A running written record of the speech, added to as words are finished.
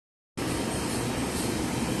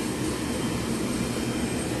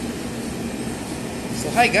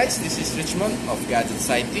Hi guys, this is Richmond of Gadget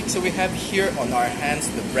Sidekick. So we have here on our hands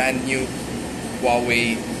the brand new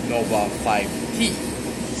Huawei Nova 5T.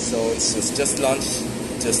 So it was just launched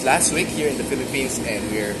just last week here in the Philippines, and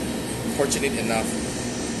we're fortunate enough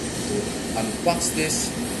to unbox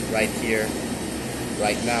this right here,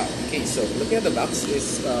 right now. Okay, so looking at the box,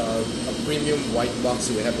 is a premium white box.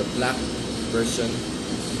 So we have the black version,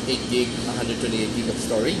 8 gig, 128 gig of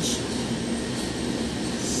storage.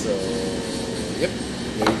 So yep,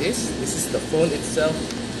 there it is. This is the phone itself.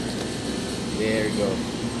 There you go.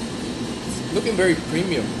 It's looking very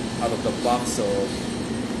premium out of the box, so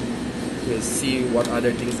we'll see what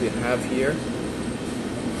other things we have here.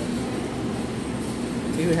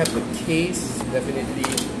 Okay, we have the case, definitely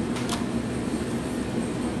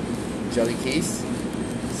jelly case.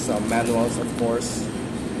 Some manuals, of course.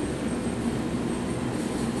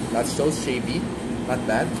 Not so shabby, not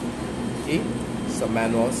bad. Okay, some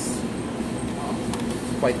manuals.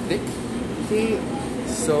 Quite thick. Okay,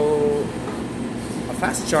 so a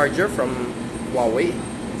fast charger from Huawei,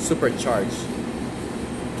 supercharged.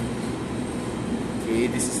 Okay,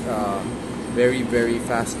 this is a very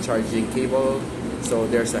fast charging cable. So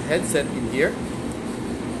there's a headset in here,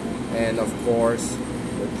 and of course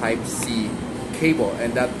the Type-C cable,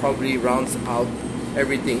 and that probably rounds out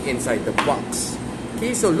everything inside the box.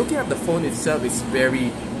 Okay, so looking at the phone itself, it's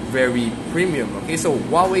very premium. Okay, so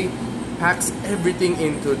Huawei packs everything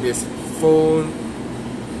into this phone,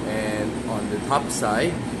 and on the top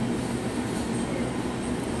side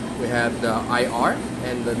we have the IR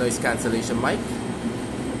and the noise cancellation mic.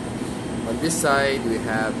 On this side we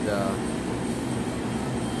have the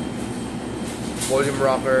volume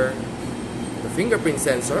rocker, the fingerprint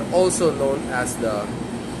sensor, also known as the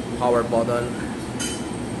power button.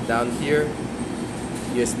 Down here,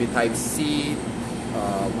 USB Type-C,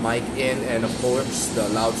 mic in, and of course the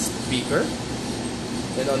loudspeaker.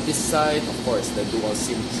 And on this side, of course, the dual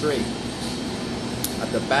SIM tray.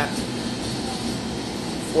 At the back,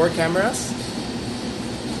 4 cameras,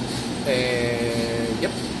 and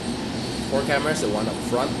yep, 4 cameras and 1 up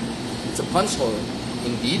front. It's a punch hole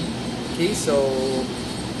indeed. Okay, so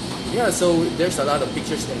yeah, so there's a lot of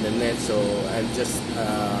pictures in the net, so I'm just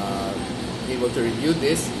able to review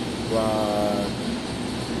this.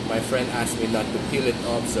 My friend asked me not to peel it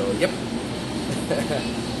off, so yep.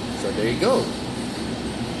 So there you go.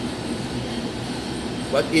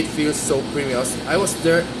 But it feels so premium. I was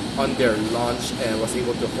there on their launch and was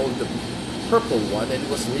able to hold the purple one, and it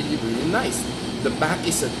was really nice. The back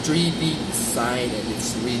is a 3D design, and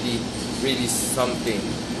it's really something.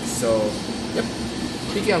 So yep,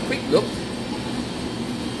 taking a quick look.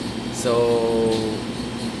 So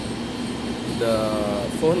the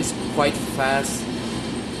phone is quite fast.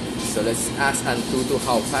 So let's ask Antutu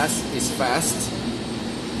how fast is fast.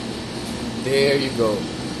 There you go.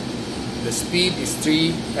 The speed is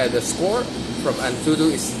the score from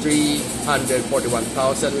Antutu is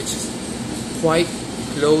 341,000, which is quite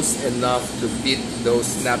close enough to beat those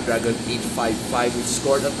Snapdragon 855, which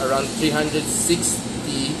scored at around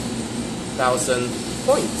 360,000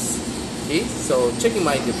 points. Okay, so checking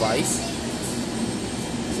my device.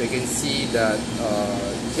 So you can see that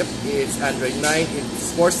yep, it's Android 9. It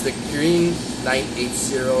sports the green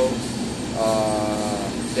 980.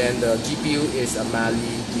 Then the GPU is a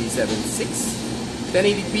Mali G76.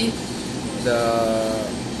 1080p. The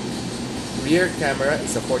rear camera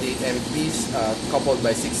is a 48 MP coupled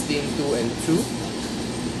by 16, 2 and 2.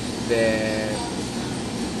 Then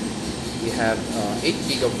we have 8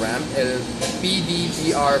 gig of RAM.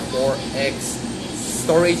 LPDDR4X.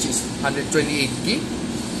 Storage is 128 gig.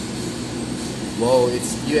 Whoa,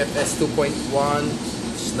 it's UFS 2.1.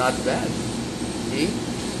 It's not bad. Okay.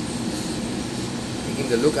 Taking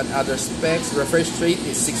a look at other specs, refresh rate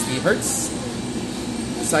is 60 Hz.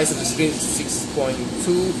 The size of the screen is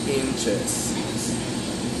 6.2 inches.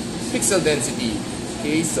 Pixel density,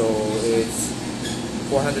 okay, so it's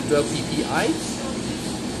 412 ppi,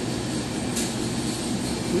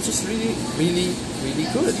 which is really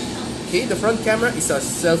good. Okay, the front camera is a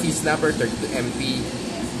selfie snapper 32 MP.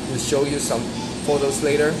 We'll show you some photos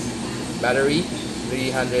later. Battery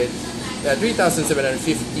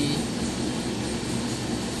 3750,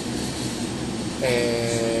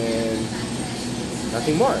 and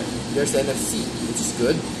nothing more. There's NFC, which is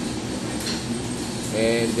good.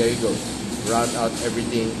 And there you go, round out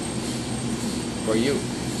everything for you.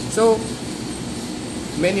 So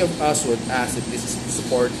many of us would ask if this is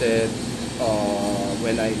supported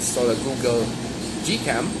when I install a Google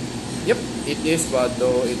Gcam. Yep, it is, but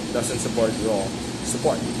though it doesn't support RAW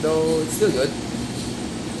support, though it's still good.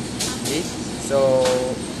 Okay, so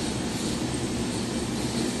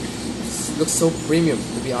looks so premium,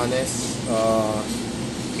 to be honest.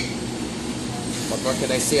 What more can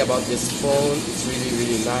I say about this phone? It's really,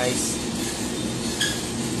 really nice.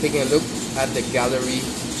 Taking a look at the gallery.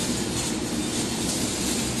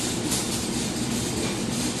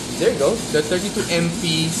 There you go. The 32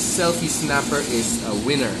 MP selfie snapper is a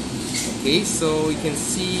winner. Okay, so you can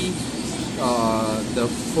see the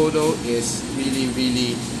photo is really,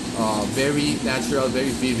 really very natural, very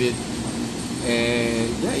vivid, and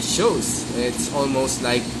yeah, it shows. It's almost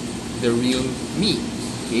like the real me.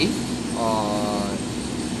 Okay.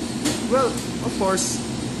 Well, of course,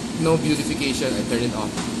 no beautification. I turned it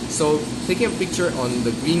off. So taking a picture on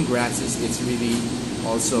the green grasses, it's really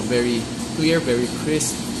also very clear, very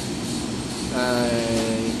crisp.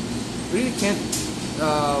 I really can't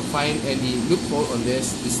find any loophole on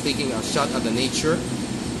this. Just taking a shot at the nature.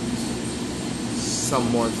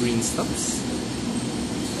 Some more green stuffs.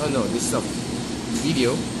 Oh no, this is a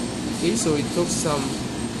video. Okay, so it took some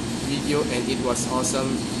video and it was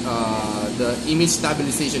awesome. The image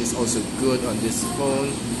stabilization is also good on this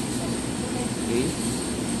phone. Okay.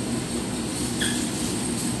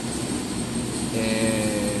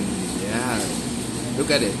 And yeah, look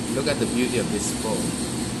at it. Look at the beauty of this phone.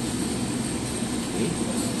 Okay.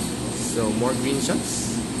 So more green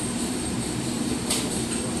shots.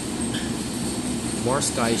 More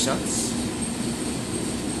sky shots.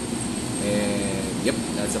 And yep,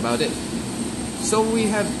 that's about it. So we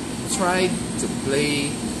have tried to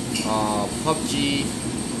play PUBG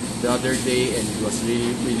the other day and it was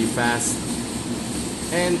really, really fast.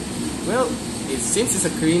 And well, since it's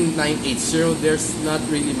a Korean 980, there's not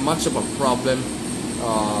really much of a problem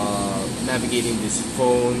navigating this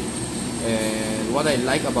phone. And what I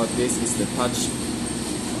like about this is the touch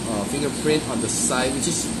fingerprint on the side, which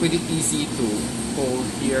is pretty easy to hold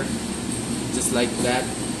here, just like that.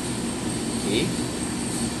 Okay,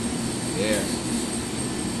 there.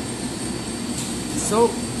 So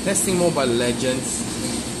testing Mobile Legends,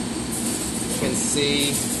 you can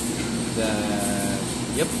say that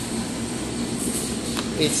yep,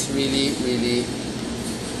 it's really, really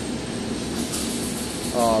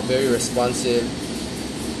very responsive.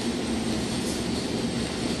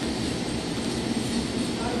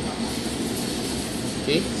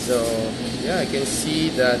 Okay, so yeah, I can see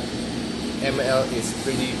that ML is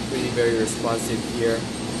pretty very responsive here.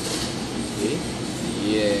 Okay,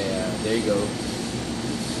 yeah, there you go.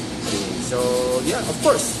 Okay, so yeah, of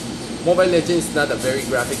course, Mobile Legends is not a very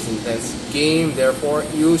graphics intense game, therefore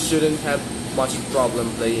you shouldn't have much problem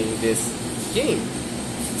playing this game.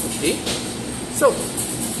 Okay, so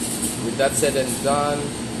with that said and done,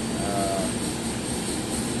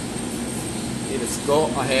 let's go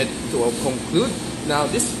ahead to conclude. Now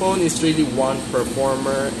this phone is really one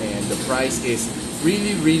performer and the price is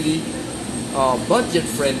really, really budget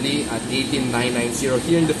friendly at 18,990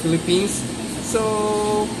 here in the Philippines.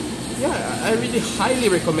 So yeah, I really highly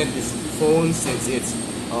recommend this phone since it's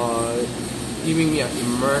giving me an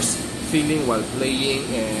immersed feeling while playing,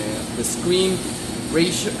 and the screen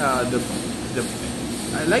ratio,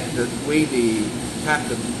 I like the way they pack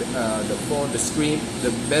the phone, the screen.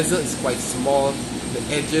 The bezel is quite small, the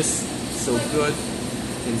edges so good.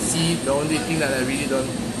 You can see the only thing that I really don't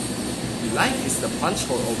like is the punch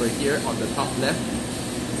hole over here on the top left.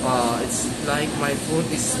 It's like my phone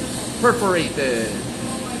is perforated.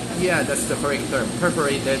 Yeah, that's the correct term,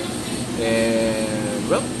 perforated. And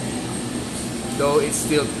well, though it's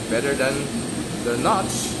still better than the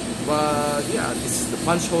notch, but yeah, the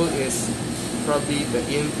punch hole is probably the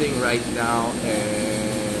in thing right now.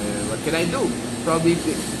 And what can I do? Probably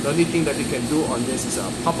the only thing that you can do on this is a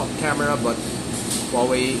pop-up camera, but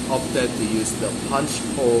Huawei opted to use the punch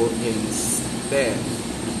hole instead.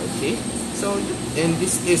 Okay, so and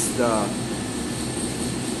this is the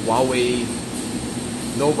Huawei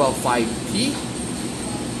Nova 5T,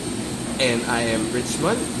 and I am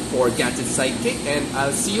Richmond for Gadget Sidekick, and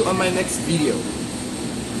I'll see you on my next video.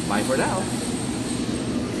 Bye for now.